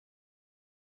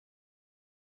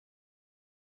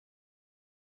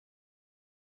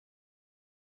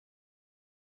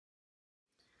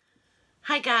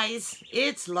Hi guys,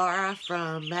 it's Laura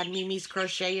from Mad Mimi's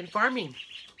Crochet and Farming.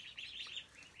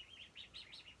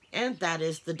 And that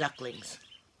is the ducklings.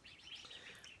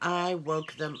 I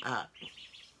woke them up.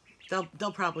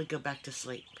 They'll probably go back to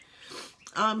sleep.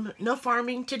 No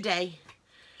farming today.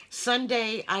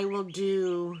 Sunday I will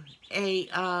do a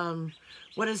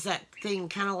what is that thing?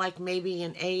 Kind of like maybe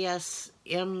an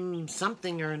ASM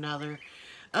something or another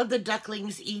of the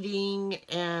ducklings eating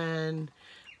and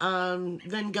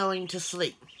then going to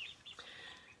sleep.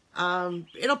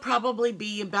 It'll probably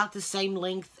be about the same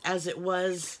length as it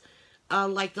was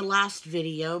like the last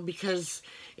video, because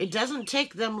it doesn't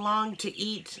take them long to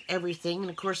eat everything. And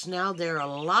of course now they're a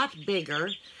lot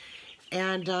bigger,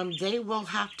 and they will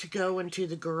have to go into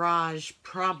the garage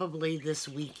probably this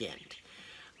weekend.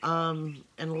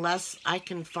 Unless I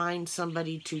can find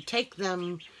somebody to take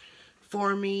them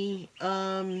for me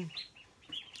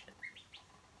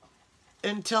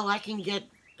until I can get,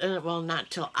 well, not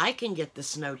till I can get the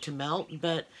snow to melt,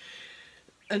 but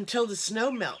until the snow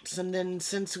melts. And then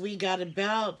since we got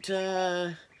about close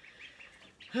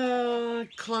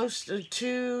to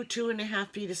 2.5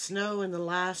 feet of snow in the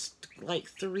last like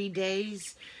 3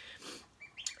 days,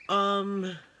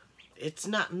 it's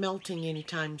not melting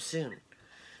anytime soon.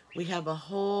 We have a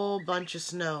whole bunch of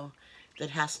snow that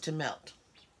has to melt.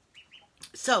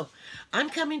 So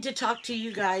I'm coming to talk to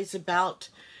you guys about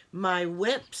my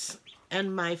whips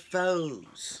and my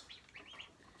faux.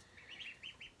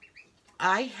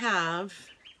 I have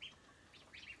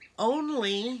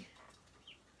only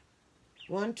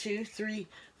 1, 2, 3,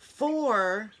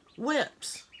 4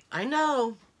 whips. I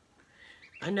know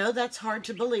that's hard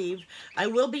to believe. I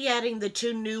will be adding the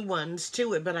 2 new ones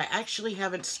to it, but I actually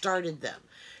haven't started them.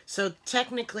 So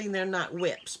technically they're not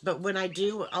whips, but when I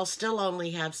do, I'll still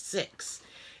only have 6.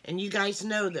 And you guys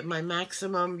know that my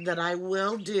maximum that I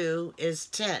will do is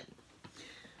 10.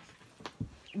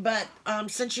 But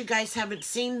since you guys haven't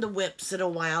seen the whips in a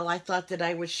while, I thought that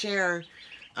I would share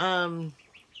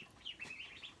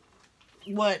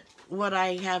what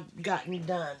I have gotten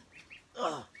done.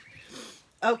 Ugh.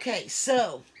 Okay,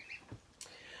 so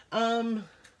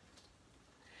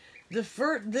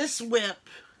this whip,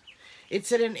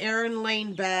 it's in an Erin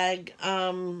Lane bag,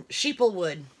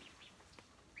 sheeplewood.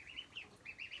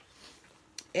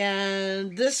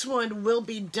 And this one will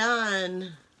be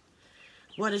done,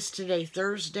 what is today,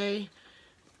 Thursday?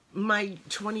 My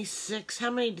 26,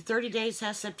 how many, 30 days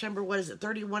has September, what is it,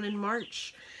 31 in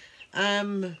March?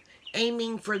 I'm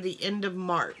aiming for the end of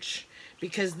March,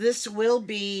 because this will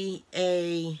be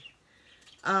a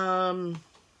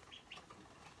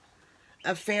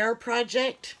fair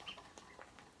project.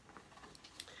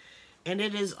 And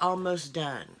it is almost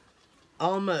done.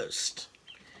 Almost.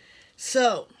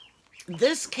 So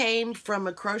this came from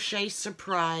a Crochet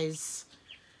Surprise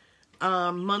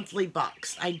monthly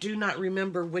box. I do not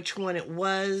remember which one it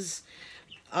was,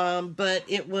 but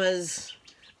it was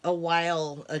a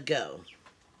while ago.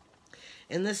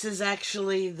 And this is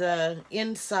actually the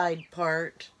inside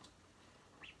part.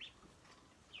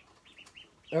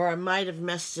 Or I might have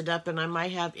messed it up, and I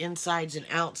might have insides and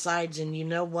outsides, and you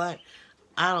know what?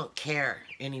 I don't care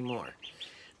anymore.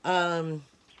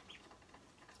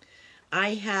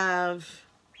 I have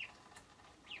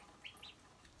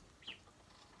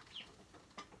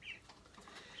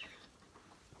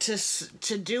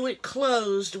to do it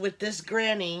closed with this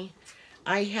granny.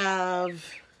 I have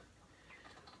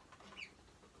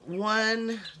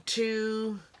 1,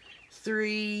 2,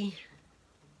 3,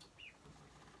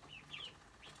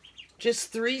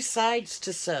 just 3 sides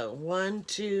to sew. 1,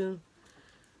 2,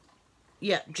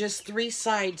 yeah, just 3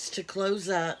 sides to close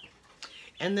up.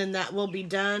 And then that will be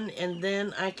done, and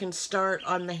then I can start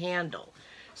on the handle.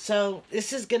 So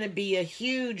this is going to be a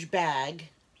huge bag,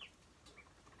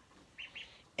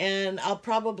 and I'll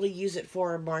probably use it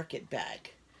for a market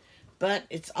bag. But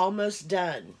it's almost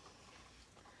done.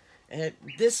 And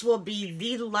this will be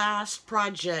the last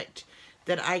project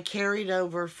that I carried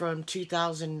over from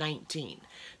 2019.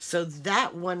 So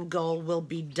that one goal will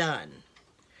be done.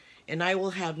 And I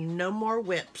will have no more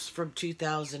whips from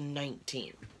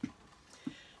 2019.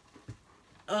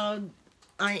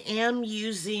 I am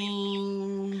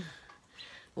using,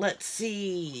 let's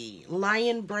see,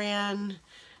 Lion Brand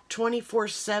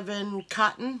 24/7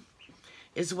 cotton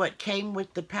is what came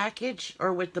with the package,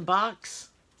 or with the box.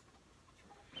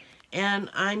 And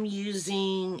I'm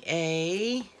using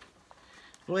a,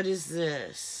 what is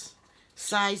this?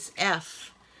 Size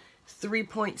F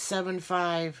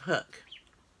 3.75 hook.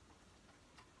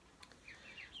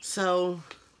 So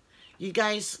you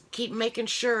guys keep making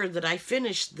sure that I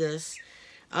finish this.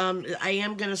 I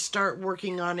am going to start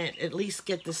working on it, at least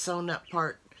get the sewn up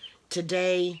part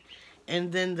today,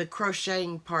 and then the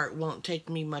crocheting part won't take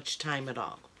me much time at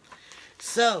all.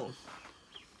 So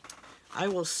I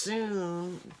will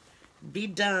soon be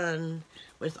done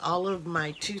with all of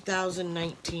my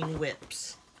 2019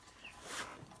 whips.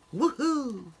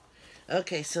 Woohoo!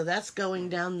 Okay, so that's going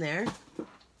down there.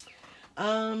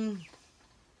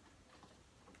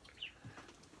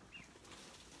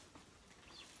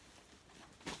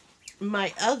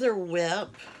 My other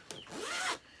whip,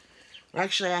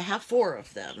 actually I have 4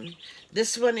 of them.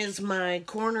 This one is my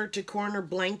corner to corner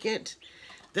blanket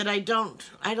that I don't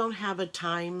have a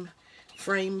time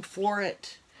frame for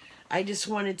it. I just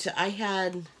wanted to, I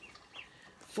had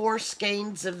 4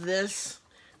 skeins of this,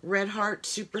 Red Heart,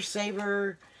 Super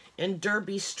Saver, and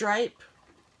Derby Stripe.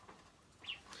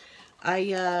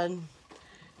 I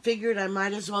figured I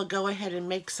might as well go ahead and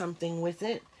make something with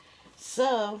it.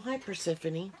 So, hi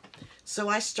Persephone. So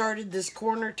I started this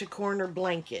corner to corner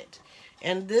blanket.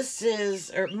 And this is,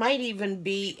 or it might even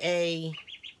be a,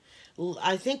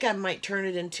 I think I might turn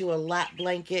it into a lap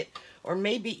blanket or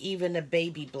maybe even a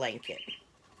baby blanket.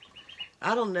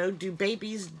 I don't know, do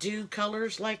babies do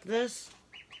colors like this?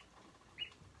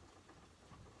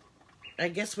 I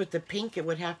guess with the pink it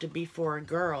would have to be for a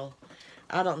girl.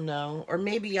 I don't know. Or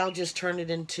maybe I'll just turn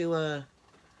it into a,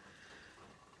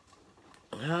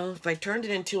 well, if I turned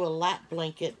it into a lap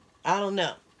blanket, I don't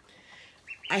know.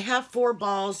 I have 4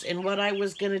 balls, and what I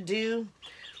was going to do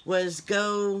was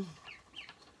go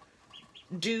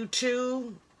do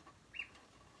 2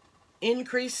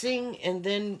 increasing, and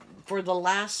then for the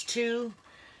last 2,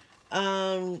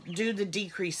 do the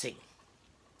decreasing.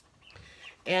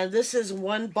 And this is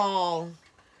 1 ball,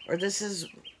 or this is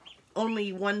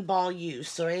only 1 ball used,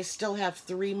 so I still have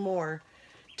 3 more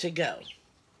to go.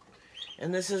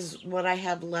 And this is what I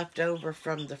have left over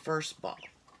from the first ball.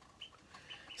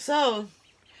 So,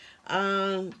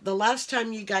 the last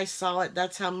time you guys saw it,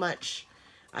 that's how much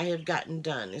I have gotten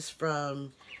done. It's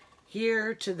from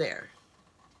here to there.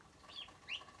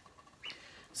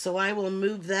 So I will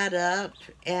move that up,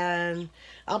 and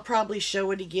I'll probably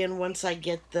show it again once I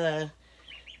get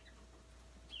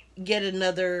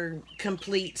another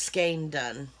complete skein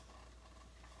done.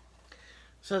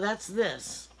 So that's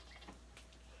this.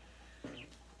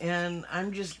 And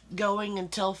I'm just going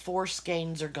until 4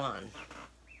 skeins are gone.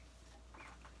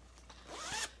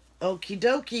 Okie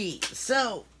dokie.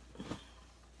 So,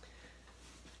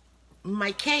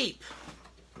 my cape.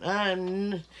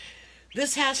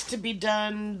 This has to be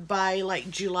done by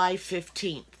like July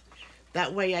 15th.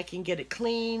 That way I can get it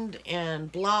cleaned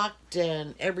and blocked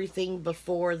and everything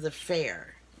before the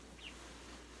fair.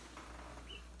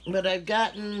 But I've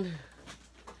gotten,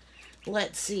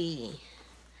 let's see,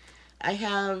 I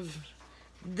have,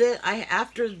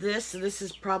 after this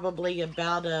is probably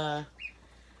about a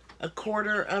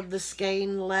quarter of the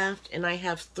skein left, and I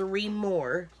have 3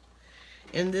 more.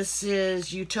 And this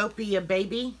is Utopia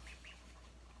Baby.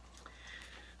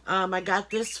 I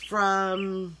got this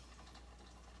from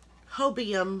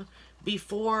Hobium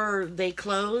before they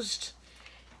closed,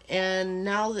 and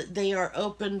now that they are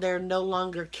open, they're no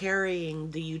longer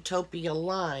carrying the Utopia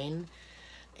line,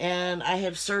 and I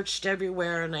have searched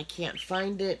everywhere and I can't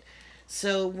find it.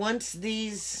 So once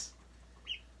these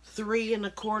 3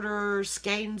 1/4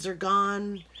 skeins are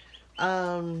gone,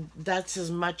 that's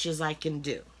as much as I can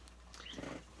do.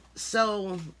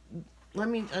 So let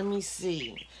me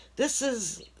see. This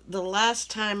is the last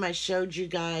time I showed you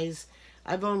guys.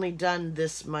 I've only done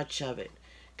this much of it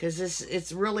because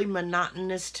it's really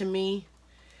monotonous to me,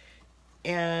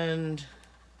 and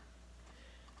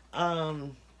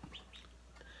I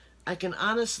can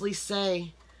honestly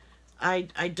say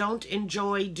I don't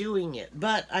enjoy doing it,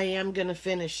 but I am going to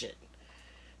finish it.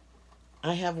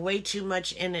 I have way too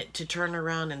much in it to turn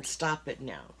around and stop it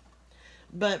now.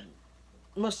 But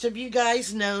most of you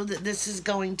guys know that this is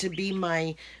going to be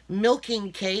my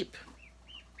milking cape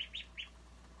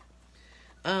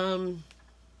in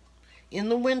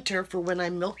the winter for when I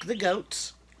milk the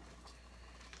goats.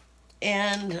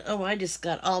 And, oh, I just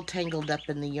got all tangled up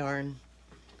in the yarn.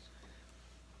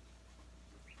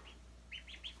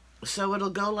 So it'll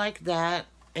go like that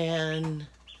and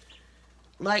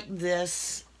like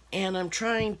this, and I'm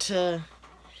trying to,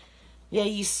 yeah,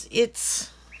 it's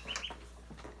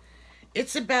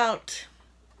about,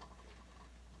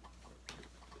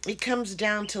 it comes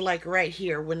down to like right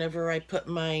here whenever I put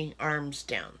my arms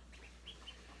down.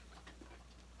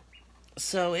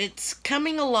 So it's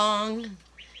coming along,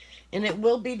 and it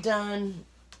will be done.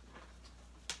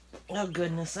 Oh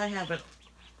goodness, I have it.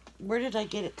 Where did I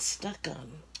get it stuck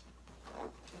on?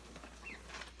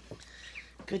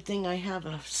 Good thing I have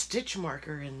a stitch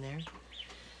marker in there.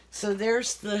 So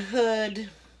there's the hood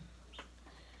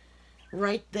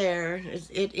right there.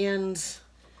 It ends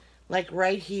like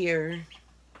right here.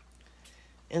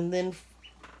 And then,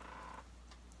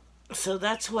 so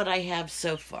that's what I have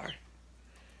so far,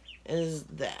 is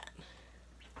that.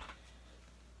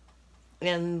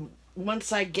 And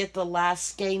once I get the last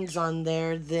skeins on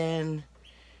there, then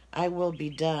I will be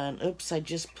done. Oops, I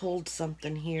just pulled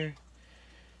something here.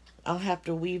 I'll have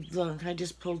to weave, look, I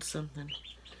just pulled something.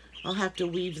 I'll have to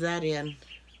weave that in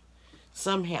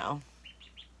somehow.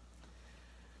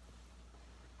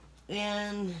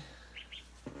 And,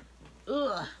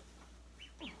 ugh.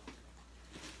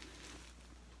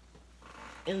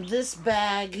 And this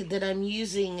bag that I'm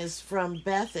using is from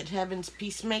Beth at Heaven's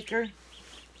Peacemaker.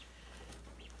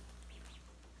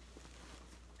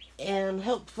 And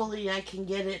hopefully I can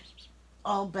get it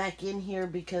all back in here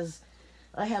because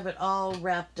I have it all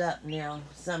wrapped up now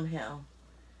somehow.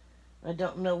 I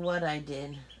don't know what I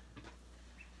did.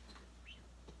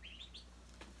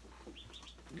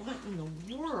 What in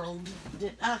the world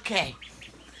did... Okay.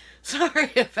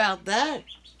 Sorry about that.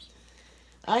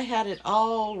 I had it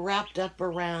all wrapped up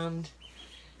around,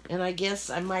 and I guess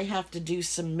I might have to do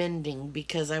some mending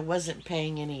because I wasn't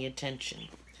paying any attention.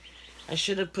 I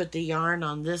should have put the yarn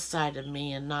on this side of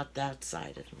me and not that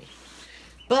side of me.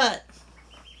 But,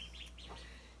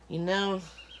 you know,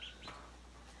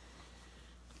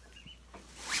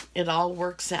 it all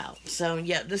works out. So,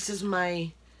 yeah, this is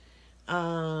my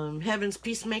Heaven's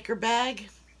Peacemaker bag.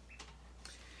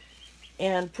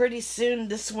 And pretty soon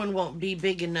this one won't be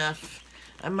big enough.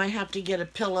 I might have to get a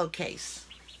pillowcase.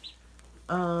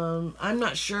 I'm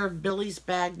not sure if Billy's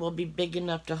bag will be big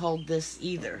enough to hold this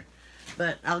either,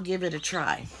 but I'll give it a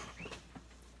try.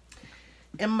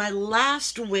 And my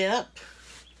last whip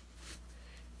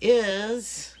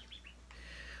is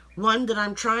one that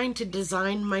I'm trying to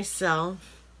design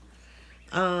myself.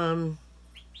 I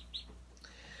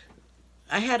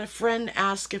had a friend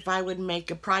ask if I would make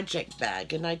a project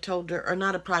bag, and I told her, or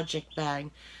not a project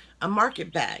bag, a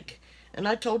market bag. And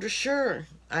I told her, sure,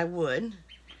 I would.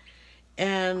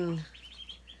 And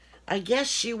I guess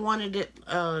she wanted it,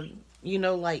 you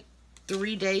know, like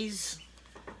 3 days.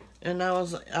 And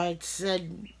I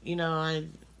said, you know,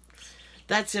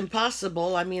 that's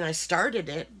impossible. I mean, I started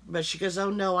it, but she goes, oh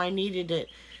no, I needed it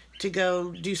to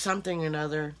go do something or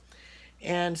another.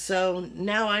 And so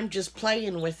now I'm just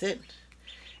playing with it.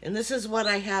 And this is what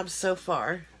I have so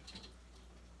far.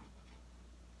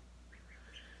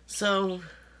 So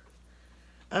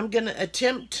I'm going to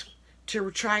attempt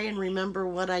to try and remember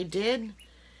what I did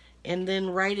and then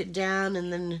write it down,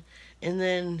 and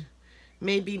then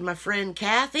maybe my friend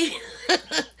Kathy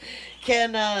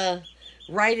can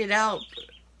write it out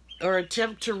or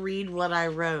attempt to read what I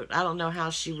wrote. I don't know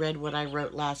how she read what I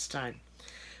wrote last time.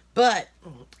 But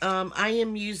I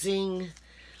am using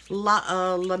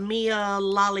Lamia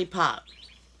Lollipop.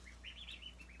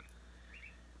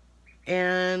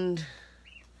 And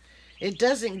it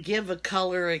doesn't give a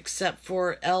color except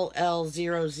for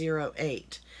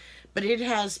LL008. But it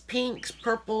has pinks,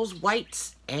 purples,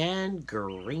 whites, and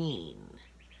green.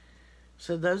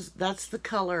 So that's the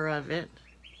color of it.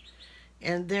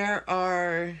 And there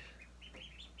are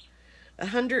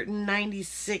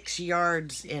 196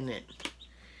 yards in it.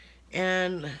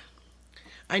 And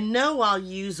I know I'll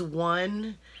use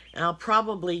one, and I'll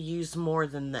probably use more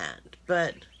than that.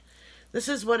 But this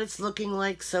is what it's looking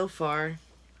like so far.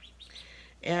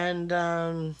 And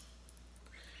I'll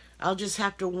just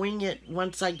have to wing it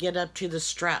once I get up to the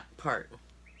strap part.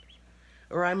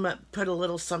 Or I might put a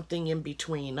little something in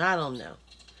between. I don't know.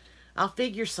 I'll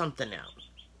figure something out.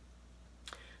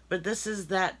 But this is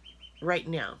that right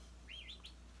now.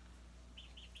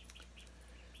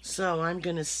 So I'm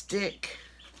going to stick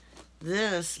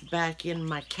this back in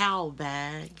my cowl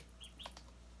bag.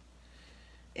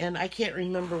 And I can't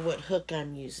remember what hook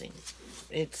I'm using.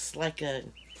 It's like a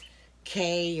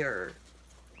K or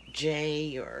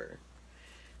J or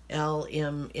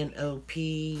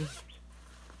LMNOP.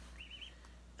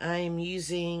 I'm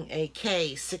using a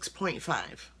K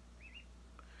 6.5.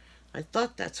 I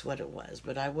thought that's what it was,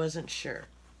 but I wasn't sure.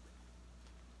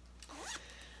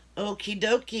 Okie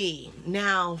dokie.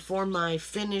 Now for my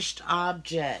finished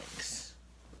objects.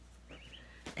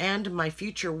 And my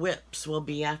future whips will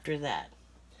be after that.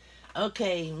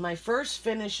 Okay, my first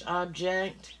finished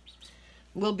object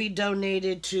will be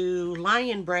donated to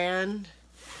Lion Brand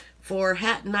for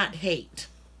Hat Not Hate.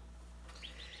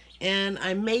 And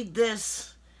I made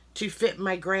this to fit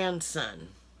my grandson.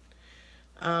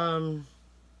 And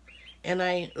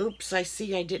oops, I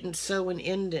see I didn't sew an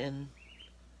end in.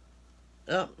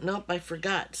 Oh, nope, I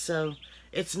forgot. So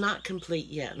it's not complete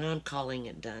yet, and I'm calling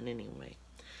it done anyway.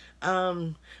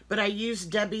 But I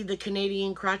used Debbie the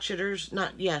Canadian Crocheters,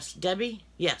 Debbie?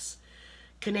 Yes.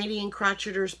 Canadian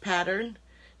Crocheters pattern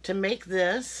to make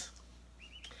this.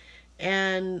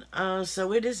 And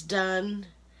so it is done.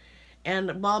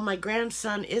 And while my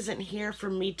grandson isn't here for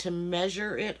me to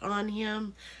measure it on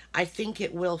him, I think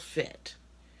it will fit.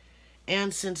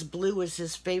 And since blue is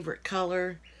his favorite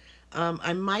color,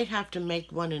 I might have to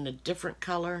make one in a different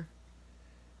color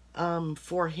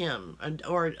for him,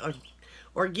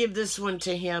 or give this one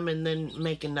to him and then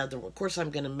make another one. Of course, I'm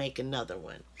going to make another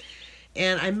one.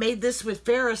 And I made this with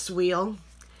Ferris wheel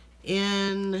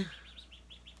in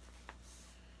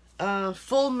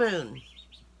Full Moon.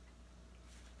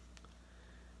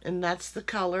 And that's the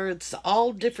color. It's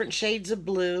all different shades of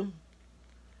blue.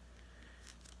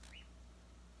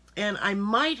 And I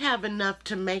might have enough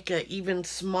to make a even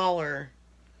smaller.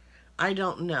 I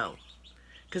don't know.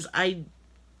 Because I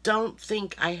don't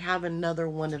think I have another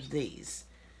one of these.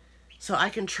 So I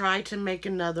can try to make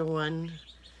another one.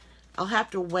 I'll have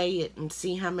to weigh it and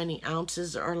see how many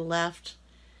ounces are left.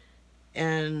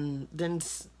 And then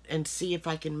see if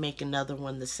I can make another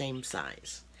one the same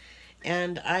size.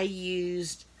 And I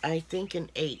used, I think,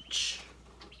 an H.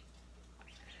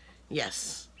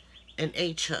 Yes, an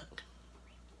H hook.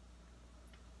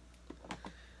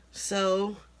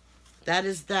 So that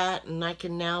is that, and I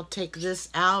can now take this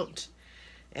out.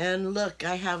 And look,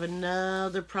 I have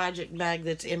another project bag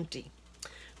that's empty.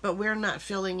 But we're not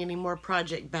filling any more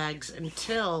project bags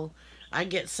until I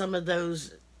get some of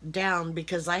those down,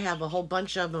 because I have a whole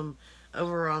bunch of them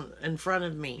over in front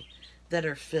of me that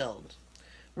are filled.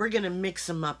 We're going to mix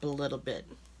them up a little bit.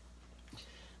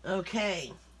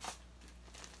 Okay.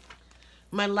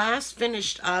 My last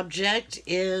finished object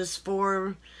is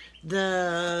for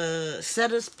the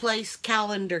Setta's Place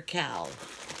Calendar Cal.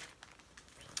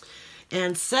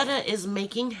 And Setta is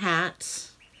making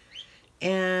hats.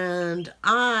 And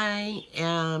I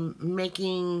am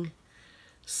making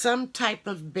some type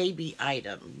of baby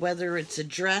item. Whether it's a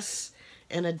dress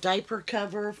and a diaper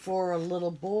cover for a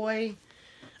little boy.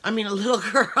 A little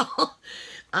girl,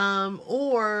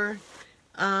 or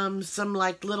some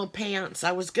like little pants.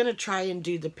 I was going to try and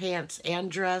do the pants and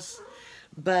dress,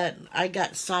 but I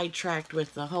got sidetracked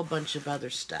with a whole bunch of other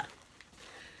stuff.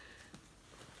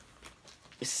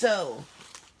 So,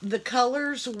 the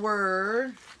colors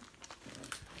were,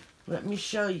 let me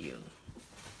show you.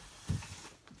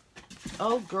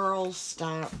 Oh, girls,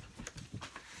 stop.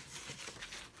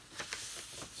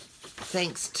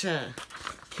 Thanks to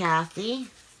Kathy.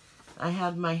 I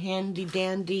have my handy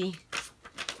dandy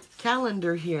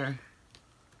calendar here.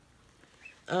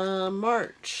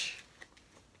 March.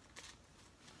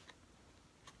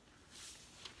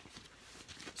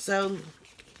 So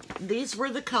these were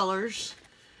the colors.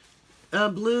 A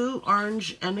blue,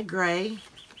 orange, and a gray.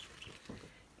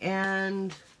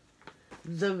 And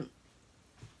the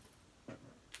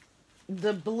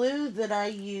blue that I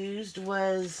used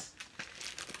was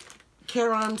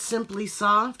Caron Simply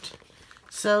Soft.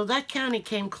 So that kind of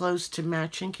came close to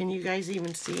matching. Can you guys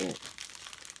even see it?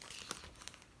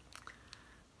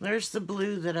 There's the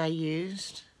blue that I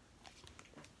used.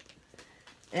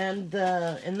 And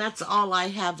that's all I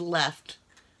have left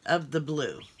of the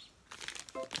blue.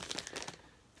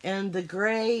 And the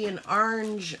gray and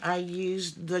orange I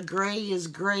used, the gray is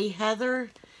Gray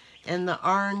Heather and the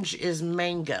orange is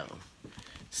Mango.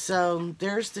 So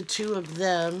there's the two of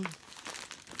them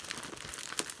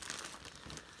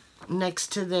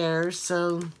next to theirs.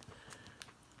 So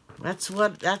that's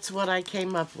what I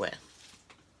came up with.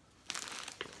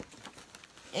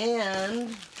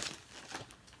 And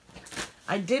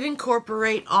I did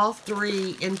incorporate all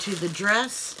three into the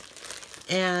dress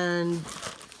and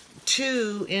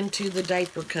two into the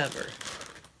diaper cover.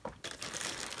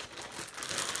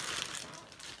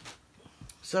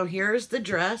 So here's the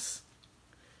dress.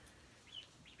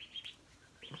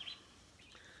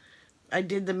 I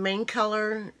did the main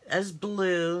color as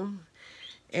blue,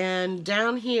 and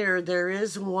down here there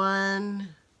is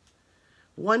one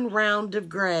round of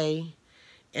gray,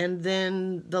 and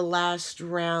then the last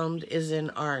round is in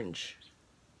orange.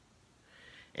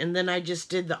 And then I just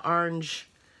did the orange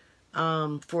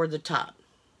for the top.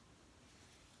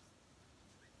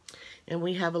 And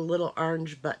we have a little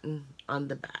orange button on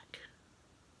the back.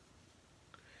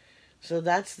 So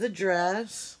that's the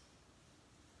dress.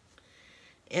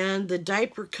 And the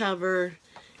diaper cover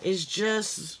is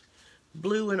just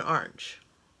blue and orange.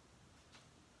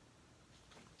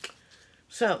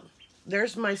 So,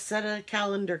 there's my Setta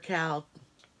Calendar Cal.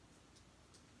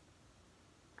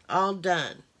 All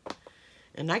done.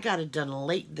 And I got it done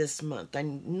late this month. I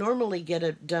normally get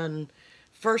it done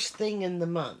first thing in the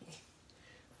month.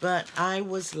 but I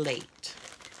was late.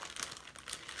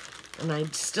 And I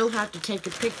still have to take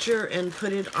a picture and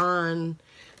put it on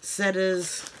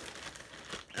Setta's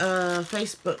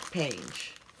Facebook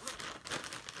page.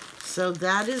 So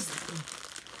that is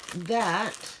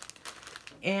that.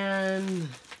 And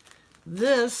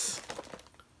this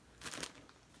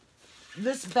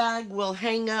bag will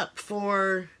hang up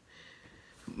for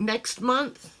next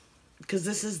month, because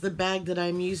this is the bag that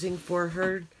I'm using for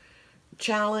her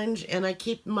challenge, and I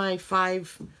keep my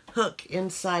 5 hook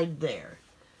inside there.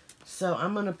 So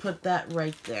I'm going to put that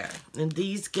right there. And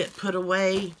these get put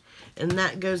away, and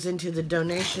that goes into the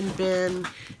donation bin,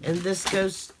 and this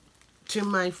goes to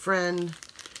my friend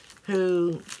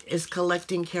who is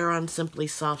collecting Care Simply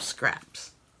Soft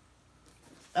scraps.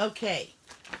 Okay,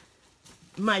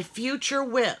 my future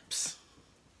whips.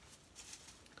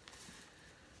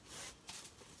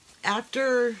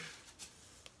 After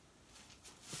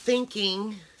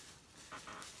thinking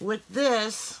with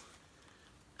this,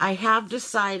 I have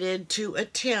decided to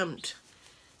attempt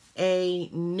a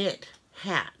knit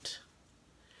hat.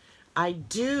 I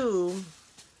do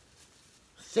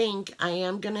think I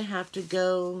am going to have to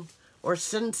go or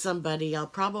send somebody, I'll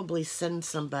probably send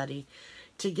somebody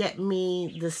to get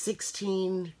me the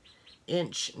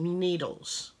 16-inch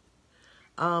needles.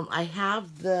 I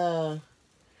have the,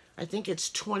 I think it's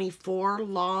 24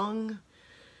 long,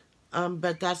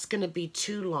 but that's going to be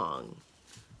too long,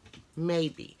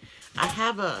 maybe. I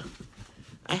have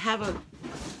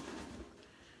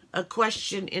a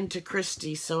question into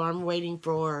Christy, so I'm waiting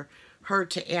for her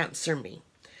to answer me.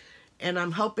 And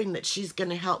I'm hoping that she's going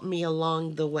to help me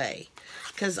along the way,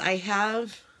 because I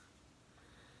have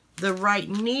the right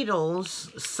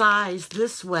needles sized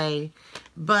this way,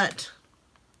 but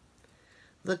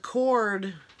the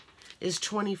cord is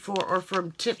 24, or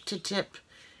from tip to tip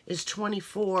is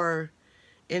 24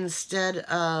 instead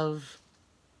of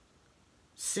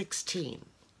 16.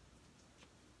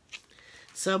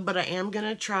 So, but I am going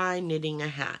to try knitting a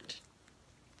hat.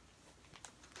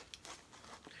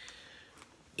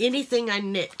 Anything I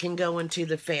knit can go into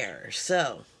the fair,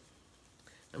 so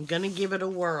I'm going to give it a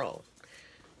whirl.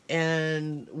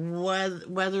 And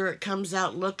whether it comes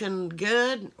out looking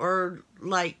good or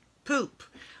like poop,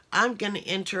 I'm going to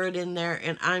enter it in there,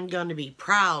 and I'm going to be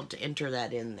proud to enter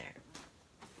that in there.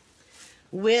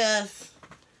 With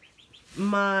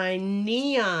my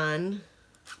neon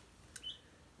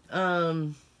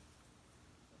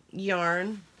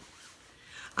yarn,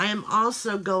 I am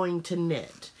also going to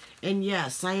knit. And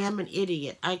yes, I am an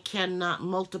idiot. I cannot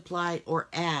multiply or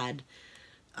add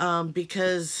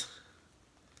because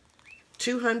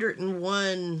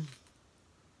 201,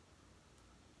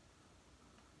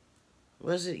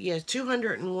 was it? Yes,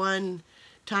 201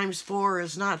 times 4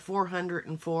 is not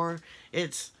 404.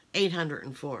 It's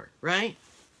 804, right?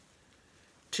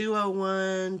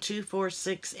 201, 2, 4,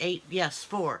 6, 8, yes,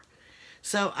 4.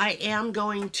 So I am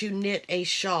going to knit a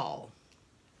shawl.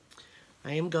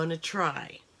 I am going to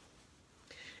try.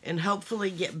 And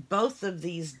hopefully get both of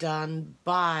these done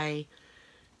by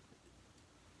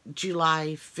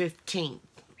July 15th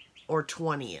or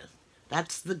 20th.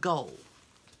 That's the goal.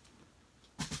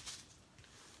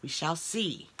 We shall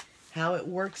see how it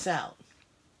works out.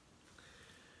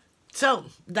 So,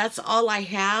 that's all I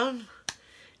have.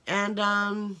 And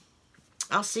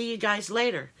I'll see you guys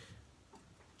later.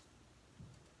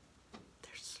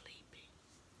 They're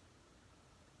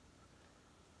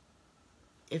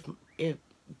sleeping. If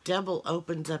Devil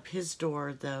opens up his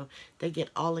door, though, they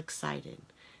get all excited.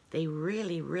 They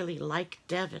really, really like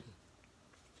Devin.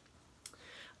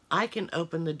 I can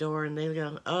open the door and they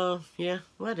go, oh, yeah,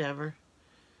 whatever.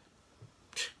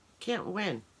 Can't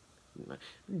win.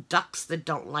 Ducks that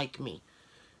don't like me.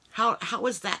 How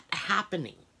is that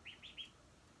happening?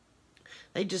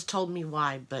 They just told me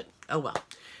why, but oh well.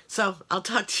 So, I'll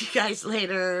talk to you guys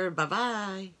later.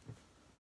 Bye-bye.